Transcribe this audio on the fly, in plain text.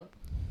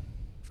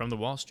From the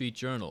Wall Street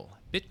Journal,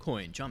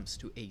 Bitcoin jumps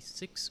to a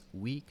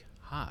 6-week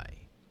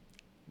high.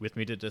 With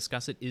me to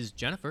discuss it is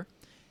Jennifer,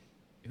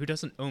 who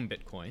doesn't own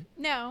Bitcoin.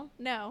 No.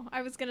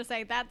 I was going to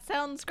say that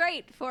sounds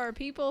great for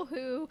people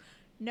who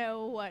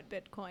know what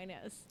Bitcoin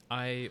is.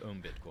 I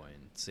own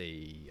Bitcoin. It's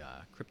a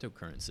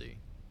cryptocurrency.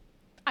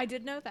 I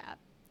did know that.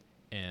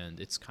 And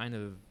it's kind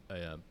of,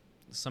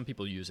 some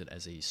people use it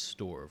as a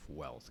store of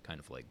wealth, kind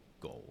of like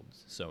gold.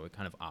 So it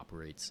kind of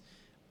operates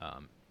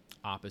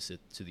opposite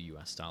to the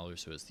US dollar.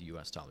 So as the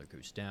US dollar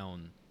goes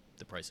down,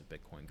 the price of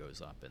Bitcoin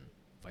goes up and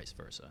vice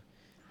versa.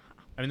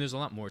 I mean, there's a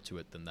lot more to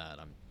it than that.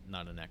 I'm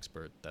not an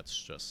expert. That's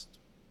just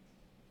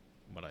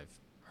what I've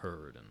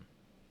heard and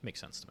makes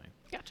sense to me.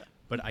 Gotcha.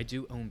 But I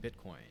do own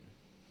Bitcoin,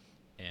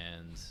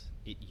 and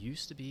it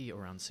used to be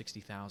around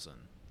 60,000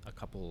 a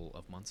couple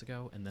of months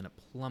ago, and then it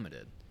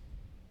plummeted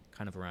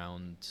kind of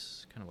around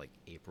like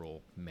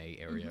April, May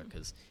area,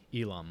 because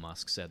Elon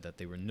Musk said that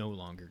they were no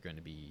longer going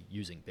to be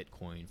using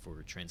Bitcoin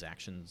for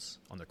transactions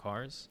on their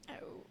cars.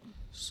 Oh.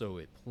 So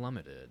it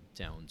plummeted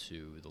down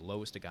to, the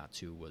lowest it got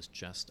to was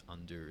just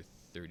under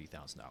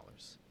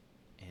 $30,000.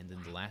 And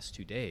in the last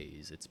 2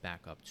 days, it's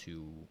back up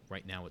to,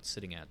 right now it's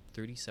sitting at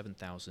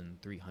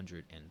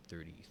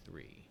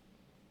 37,333.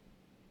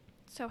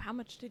 So how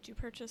much did you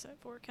purchase it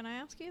for? Can I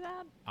ask you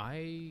that?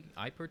 I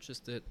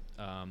purchased it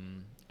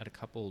at a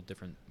couple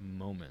different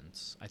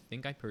moments. I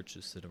think I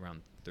purchased it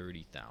around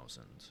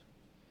 30,000.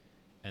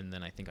 And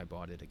then I think I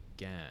bought it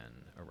again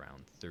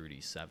around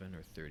 37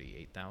 or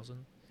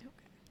 38,000. Okay.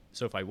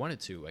 So if I wanted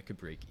to, I could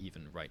break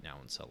even right now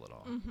and sell it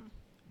all.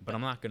 But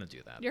I'm not going to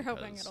do that. You're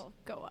hoping it'll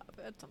go up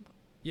at some point.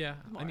 Yeah,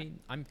 More. I mean,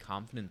 I'm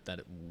confident that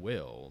it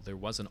will. There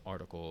was an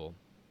article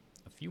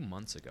a few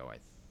months ago, I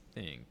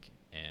think,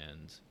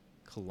 and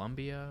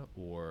Colombia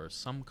or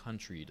some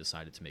country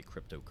decided to make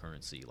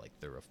cryptocurrency like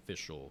their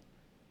official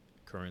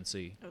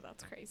currency. Oh,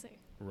 that's crazy.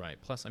 Right.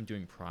 Plus, I'm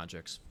doing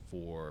projects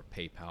for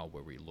PayPal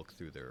where we look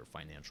through their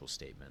financial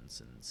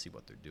statements and see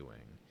what they're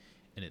doing.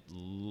 And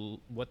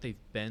what they've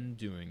been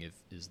doing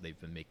is they've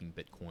been making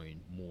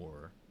Bitcoin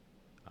more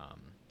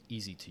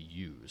easy to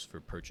use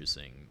for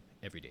purchasing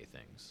everyday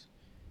things.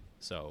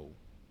 So,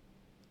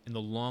 in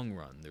the long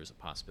run, there's a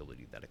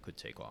possibility that it could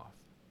take off.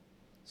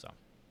 So.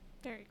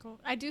 Very cool.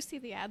 I do see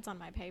the ads on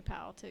my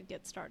PayPal to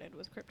get started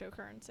with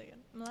cryptocurrency,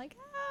 and I'm like,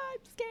 I'm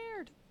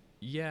scared.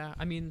 Yeah,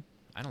 I mean,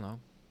 I don't know.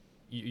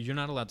 You're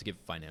not allowed to give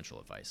financial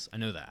advice. I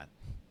know that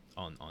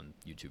on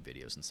YouTube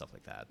videos and stuff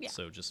like that. Yeah.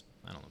 So just,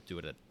 I don't know, do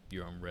it at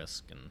your own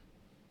risk, and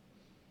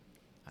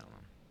I don't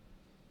know.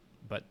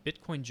 But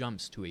Bitcoin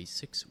jumps to a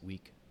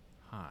 6-week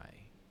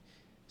high.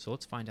 So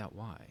let's find out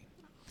why.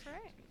 All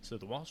right. So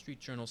the Wall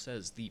Street Journal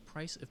says the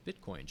price of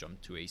Bitcoin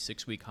jumped to a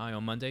 6-week high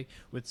on Monday,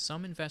 with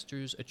some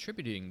investors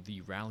attributing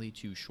the rally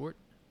to short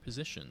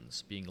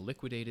positions being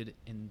liquidated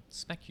and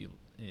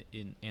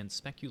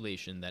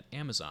speculation that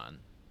Amazon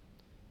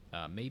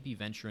may be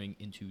venturing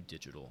into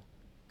digital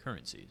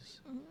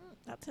currencies.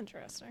 That's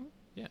interesting.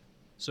 Yeah.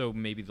 So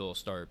maybe they'll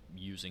start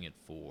using it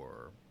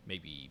for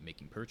maybe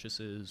making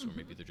purchases, or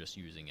maybe they're just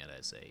using it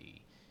as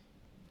an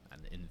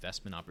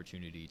investment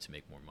opportunity to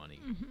make more money.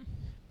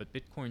 But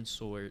Bitcoin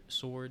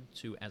soared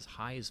to as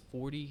high as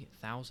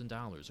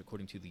 $40,000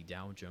 according to the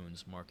Dow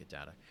Jones market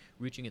data,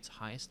 reaching its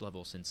highest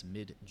level since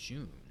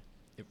mid-June.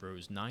 It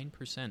rose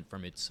 9%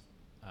 from its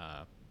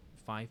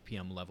 5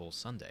 p.m. level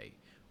Sunday.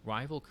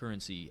 Rival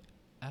currency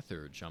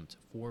Ether jumped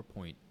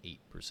 4.8%.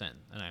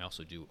 And I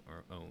also do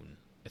own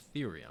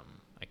Ethereum.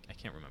 I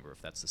can't remember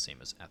if that's the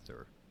same as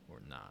Ether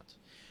or not.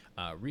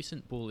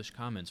 Recent bullish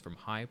comments from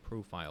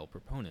high-profile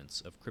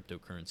proponents of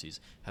cryptocurrencies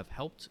have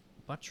helped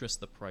buttress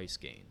the price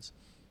gains.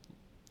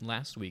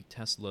 Last week,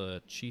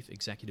 Tesla chief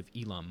executive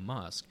Elon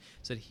Musk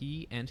said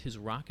he and his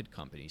rocket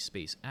company,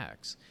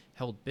 SpaceX,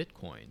 held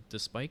Bitcoin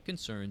despite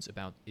concerns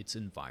about its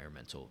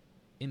environmental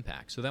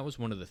impact. So that was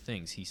one of the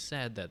things. He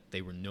said that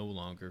they were no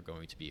longer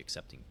going to be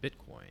accepting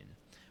Bitcoin,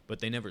 but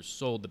they never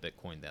sold the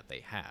Bitcoin that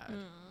they had.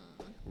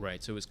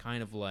 Right, so it was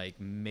kind of like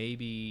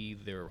maybe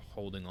they're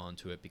holding on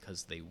to it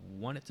because they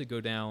want it to go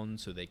down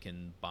so they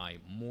can buy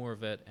more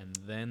of it, and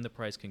then the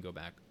price can go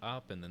back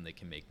up, and then they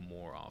can make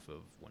more off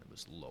of when it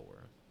was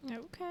lower.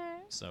 Okay.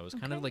 So it was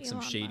kind of like some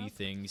Elon shady Musk.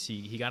 things.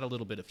 He got a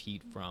little bit of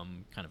heat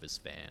from kind of his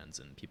fans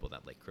and people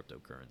that like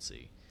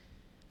cryptocurrency.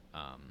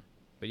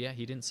 But yeah,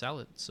 he didn't sell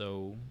it,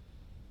 so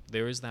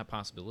there is that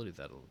possibility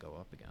that it'll go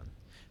up again.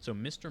 So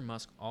Mr.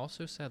 Musk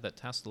also said that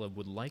Tesla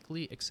would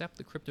likely accept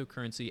the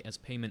cryptocurrency as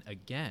payment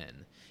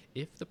again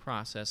if the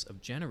process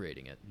of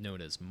generating it,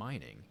 known as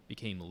mining,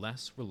 became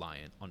less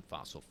reliant on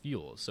fossil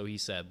fuels. So he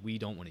said, we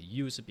don't want to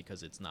use it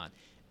because it's not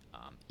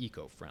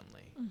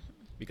eco-friendly.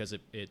 Because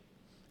it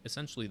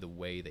essentially the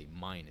way they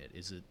mine it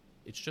is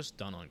it's just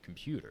done on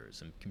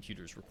computers, and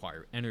computers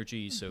require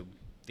energy, so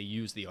they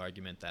use the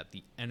argument that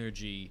the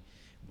energy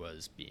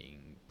was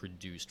being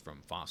produced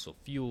from fossil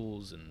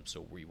fuels, and so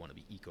we want to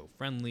be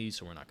eco-friendly,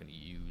 so we're not going to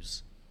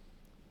use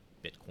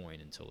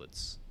Bitcoin until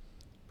it's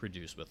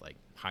produced with like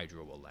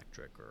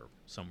hydroelectric or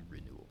some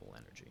renewable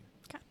energy.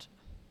 Gotcha.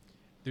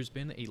 There's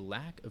been a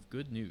lack of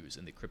good news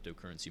in the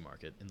cryptocurrency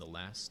market in the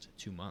last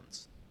 2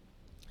 months.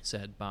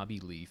 said Bobby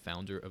Lee,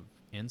 founder of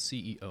and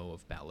CEO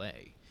of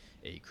Ballet,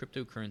 a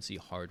cryptocurrency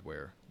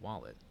hardware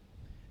wallet.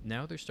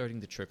 Now they're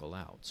starting to trickle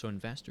out, so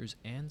investors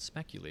and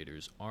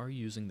speculators are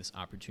using this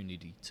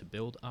opportunity to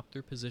build up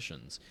their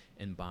positions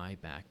and buy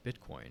back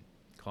Bitcoin,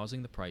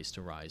 causing the price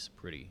to rise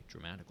pretty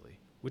dramatically.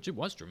 Which it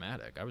was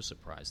dramatic. I was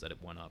surprised that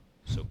it went up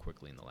so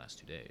quickly in the last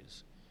 2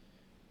 days.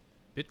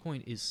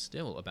 Bitcoin is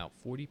still about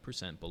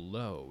 40%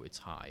 below its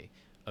high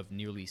of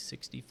nearly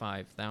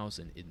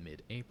 65,000 in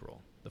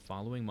mid-April. The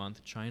following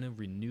month, China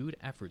renewed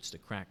efforts to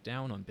crack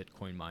down on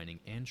Bitcoin mining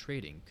and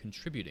trading,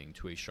 contributing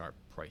to a sharp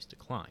price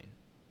decline.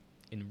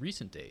 In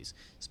recent days,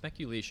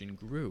 speculation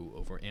grew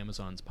over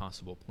Amazon's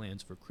possible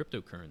plans for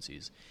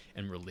cryptocurrencies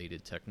and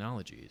related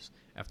technologies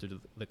after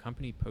the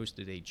company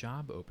posted a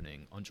job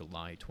opening on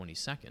July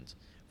 22nd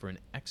for an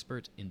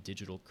expert in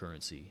digital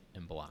currency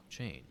and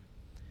blockchain.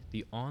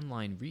 The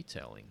online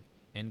retailing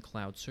and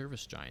cloud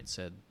service giant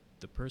said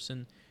the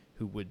person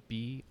who would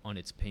be on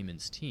its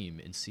payments team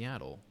in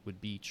Seattle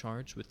would be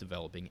charged with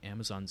developing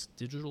Amazon's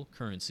digital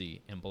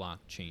currency and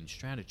blockchain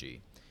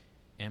strategy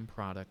and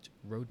product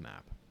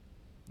roadmap.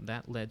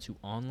 That led to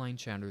online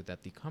chatter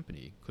that the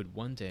company could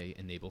one day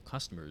enable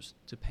customers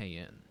to pay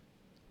in.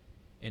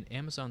 An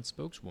Amazon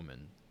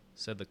spokeswoman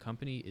said the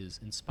company is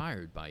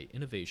inspired by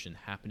innovation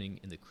happening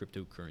in the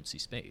cryptocurrency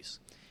space,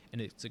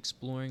 and it's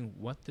exploring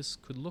what this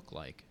could look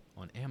like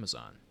on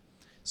Amazon.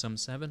 Some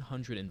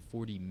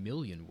 740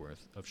 million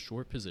worth of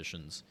short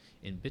positions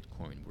in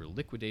Bitcoin were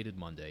liquidated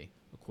Monday,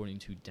 according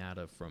to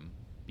data from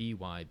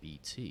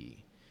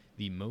BYBT,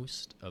 the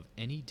most of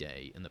any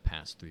day in the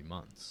past 3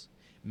 months.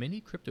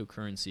 Many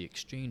cryptocurrency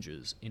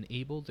exchanges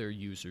enable their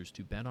users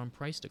to bet on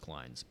price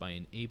declines by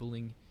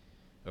enabling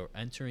or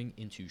entering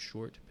into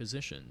short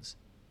positions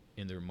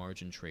in their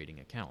margin trading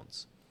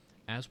accounts.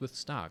 As with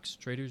stocks,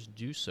 traders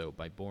do so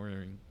by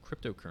borrowing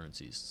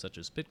cryptocurrencies such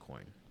as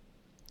Bitcoin,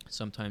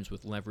 sometimes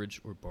with leverage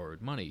or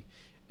borrowed money,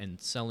 and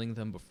selling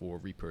them before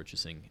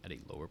repurchasing at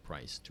a lower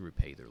price to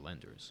repay their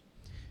lenders.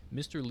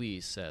 Mr. Lee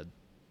said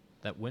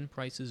that when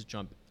prices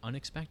jump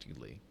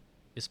unexpectedly,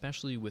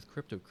 especially with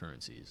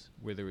cryptocurrencies,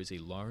 where there is a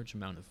large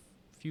amount of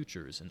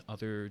futures and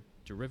other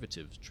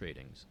derivatives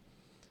tradings,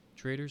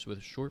 traders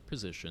with short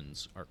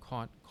positions are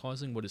caught,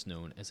 causing what is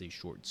known as a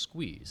short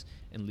squeeze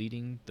and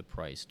leading the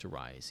price to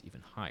rise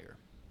even higher.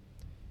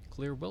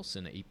 Claire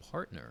Wilson, a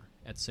partner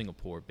at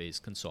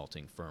Singapore-based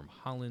consulting firm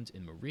Holland &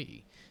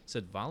 Marie,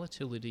 said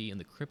volatility in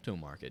the crypto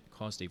market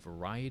caused a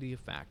variety of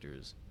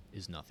factors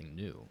is nothing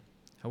new.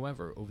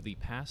 However, over the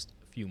past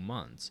few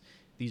months,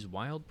 these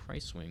wild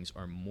price swings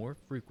are more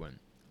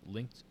frequent,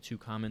 linked to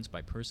comments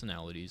by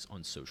personalities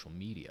on social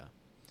media.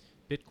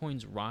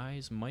 Bitcoin's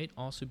rise might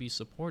also be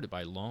supported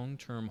by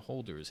long-term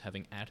holders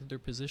having added their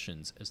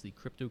positions as the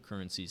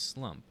cryptocurrency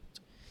slumped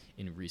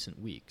in recent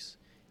weeks.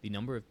 The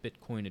number of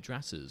Bitcoin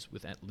addresses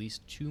with at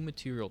least 2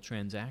 material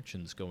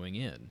transactions going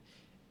in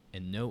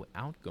and no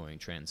outgoing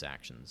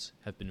transactions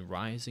have been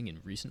rising in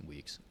recent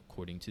weeks,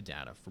 according to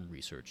data from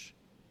research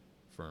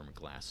firm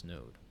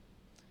Glassnode.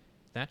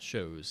 That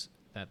shows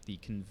that the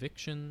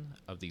conviction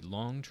of the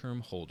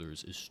long-term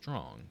holders is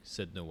strong,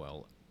 said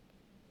Noel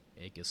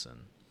Ageson,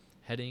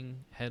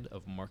 head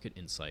of market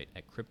insight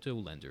at crypto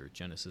lender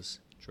Genesis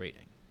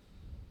Trading.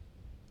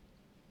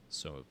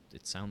 So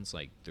it sounds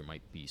like there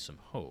might be some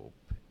hope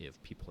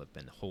if people have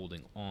been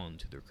holding on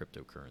to their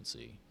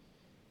cryptocurrency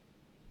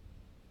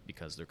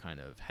because they're kind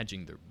of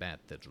hedging their bet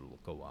that it'll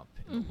go up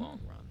in the long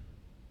run.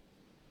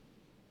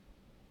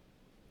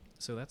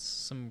 So that's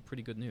some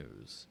pretty good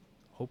news.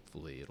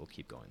 Hopefully it'll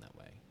keep going that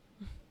way.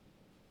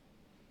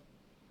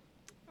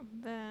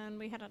 Then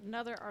we had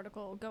another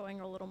article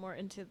going a little more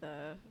into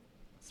the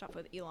stuff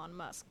with Elon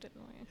Musk,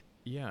 didn't we?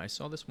 Yeah, I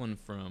saw this one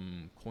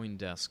from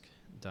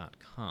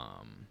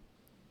Coindesk.com,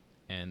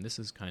 and this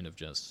is kind of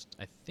just,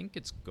 I think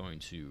it's going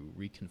to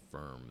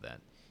reconfirm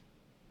that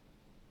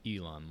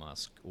Elon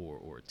Musk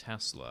or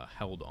Tesla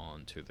held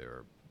on to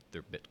their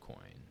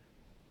Bitcoin.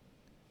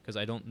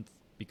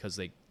 Because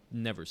they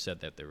never said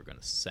that they were going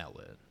to sell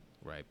it,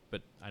 right?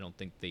 But I don't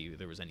think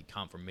there was any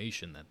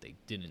confirmation that they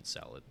didn't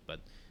sell it,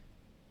 but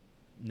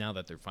now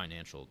that their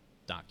financial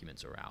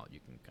documents are out,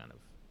 you can kind of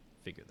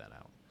figure that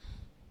out.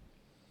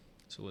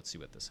 So let's see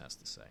what this has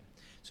to say.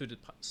 So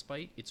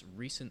despite its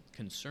recent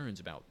concerns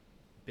about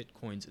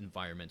Bitcoin's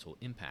environmental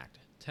impact,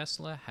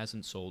 Tesla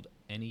hasn't sold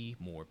any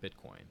more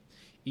Bitcoin.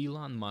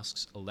 Elon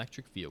Musk's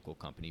electric vehicle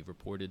company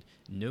reported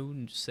no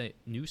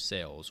new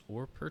sales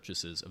or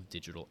purchases of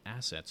digital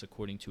assets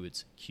according to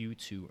its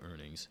Q2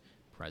 earnings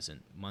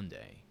present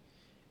Monday,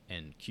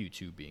 and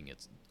Q2 being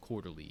its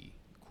quarterly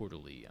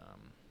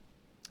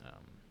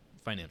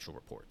financial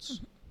reports.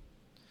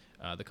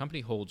 The company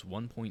holds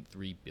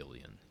 $1.3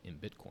 billion in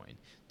Bitcoin.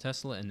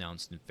 Tesla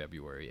announced in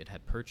February it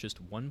had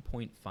purchased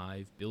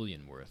 $1.5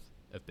 billion worth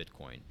of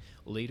Bitcoin.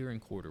 Later in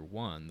quarter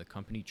one, the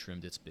company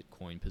trimmed its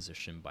Bitcoin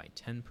position by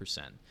 10%,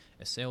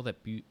 a sale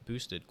that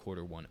boosted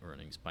quarter one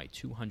earnings by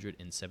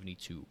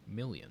 $272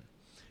 million.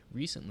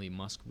 Recently,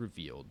 Musk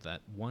revealed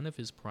that one of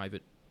his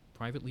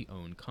privately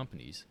owned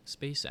companies,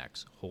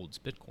 SpaceX, holds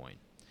Bitcoin.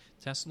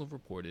 Tesla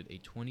reported a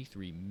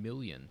 23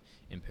 million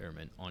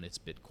impairment on its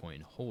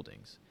Bitcoin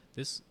holdings.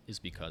 This is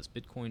because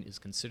Bitcoin is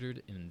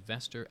considered an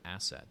investor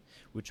asset,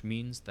 which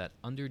means that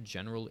under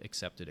general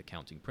accepted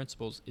accounting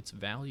principles, its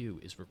value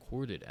is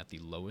recorded at the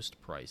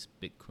lowest price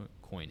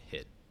Bitcoin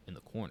hit in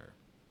the quarter.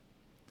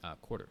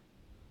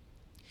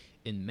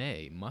 In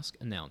May, Musk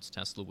announced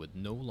Tesla would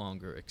no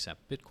longer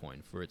accept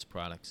Bitcoin for its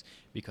products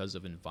because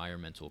of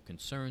environmental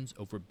concerns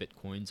over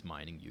Bitcoin's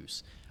mining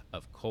use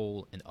of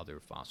coal and other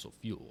fossil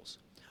fuels.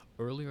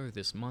 Earlier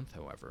this month,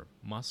 however,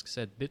 Musk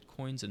said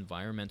Bitcoin's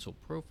environmental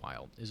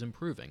profile is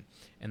improving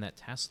and that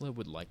Tesla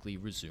would likely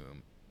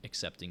resume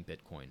accepting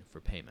Bitcoin for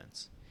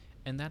payments.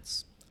 And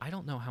I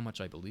don't know how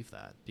much I believe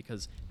that,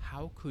 because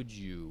how could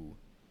you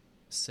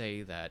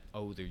say that,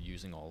 oh, they're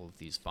using all of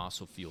these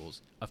fossil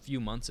fuels a few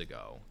months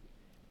ago,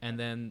 and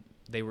then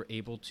they were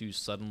able to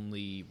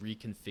suddenly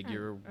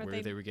reconfigure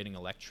where they were getting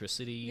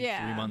electricity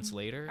 3 months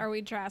later? Are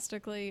we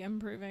drastically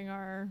improving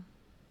our...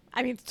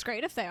 I mean, it's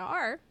great if they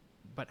are.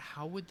 But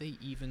how would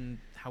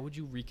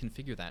you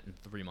reconfigure that in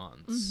 3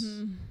 months?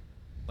 Mm-hmm.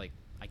 Like,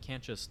 I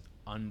can't just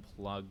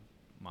unplug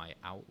my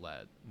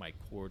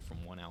cord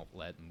from one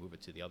outlet and move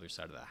it to the other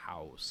side of the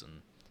house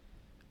and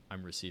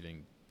I'm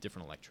receiving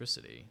different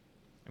electricity.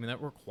 I mean,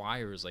 that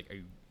requires like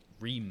a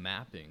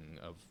remapping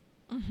of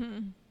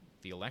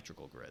the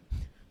electrical grid.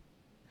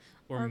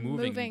 Or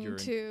moving your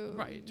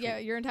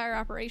your entire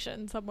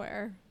operation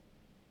somewhere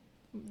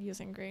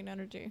using green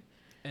energy.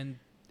 And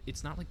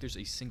it's not like there's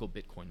a single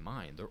Bitcoin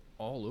mine. They're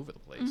all over the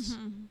place.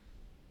 Mm-hmm.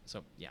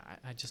 So, yeah,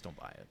 I just don't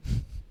buy it.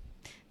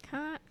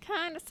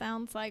 Kind of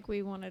sounds like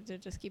we wanted to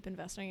just keep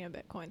investing in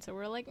Bitcoin. So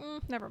we're like,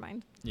 never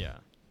mind. Yeah.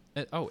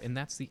 And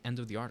that's the end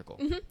of the article.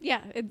 Mm-hmm.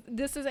 Yeah.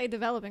 This is a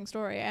developing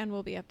story and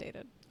will be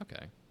updated.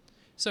 Okay.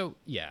 So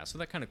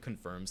that kind of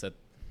confirms that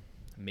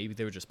maybe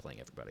they were just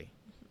playing everybody.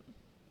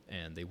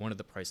 And they wanted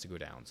the price to go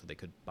down so they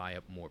could buy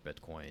up more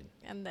Bitcoin.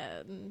 And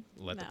then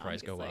let the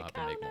price go up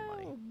and make more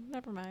money.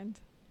 Never mind.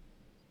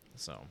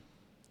 So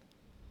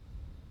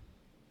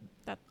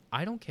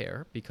I don't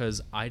care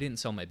because I didn't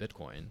sell my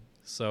Bitcoin.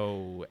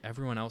 So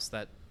everyone else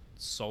that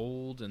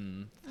sold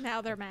and...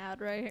 Now they're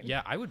mad, right?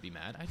 Yeah, I would be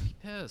mad. I'd be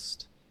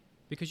pissed.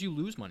 Because you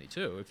lose money,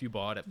 too. If you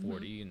bought at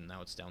 40 and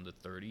now it's down to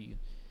 30, you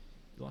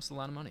lost a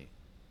lot of money.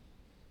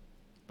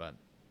 But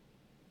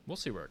we'll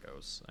see where it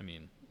goes. I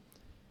mean,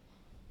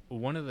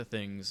 one of the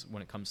things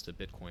when it comes to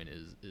Bitcoin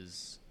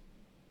is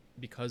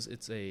because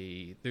it's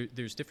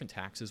there's different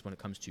taxes when it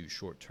comes to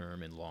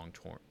short-term and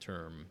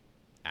long-term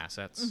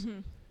assets. Mm-hmm.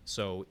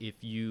 So if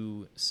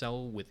you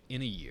sell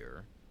within a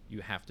year,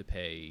 you have to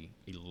pay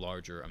a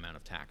larger amount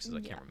of taxes. I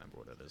can't remember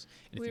what it is.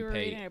 And we were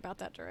reading about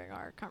that during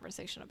our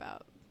conversation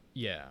about...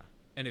 Yeah.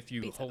 And if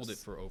you hold it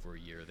for over a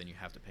year, then you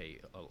have to pay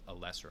a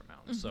lesser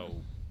amount. Mm-hmm. So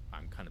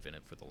I'm kind of in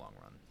it for the long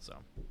run. So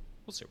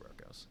we'll see where it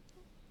goes.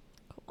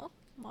 Cool.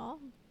 Well,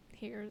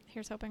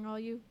 here's hoping all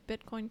you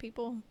Bitcoin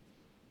people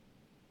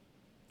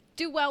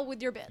do well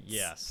with your bits.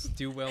 Yes,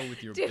 do well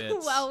with your bits. Do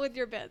well with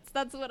your bits.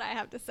 That's what I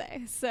have to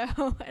say.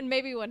 So, and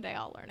maybe one day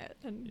I'll learn it.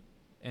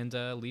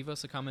 And leave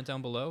us a comment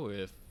down below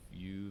if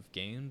you've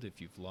gained, if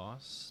you've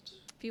lost.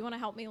 If you want to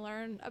help me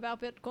learn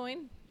about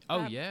Bitcoin.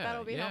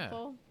 That'll be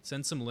helpful.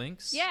 Send some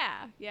links.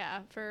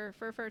 Yeah, for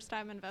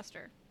first-time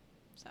investor.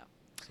 So,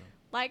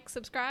 like,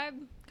 subscribe,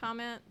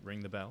 comment. Ring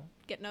the bell.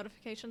 Get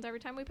notifications every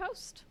time we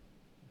post.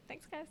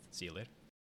 Thanks, guys. See you later.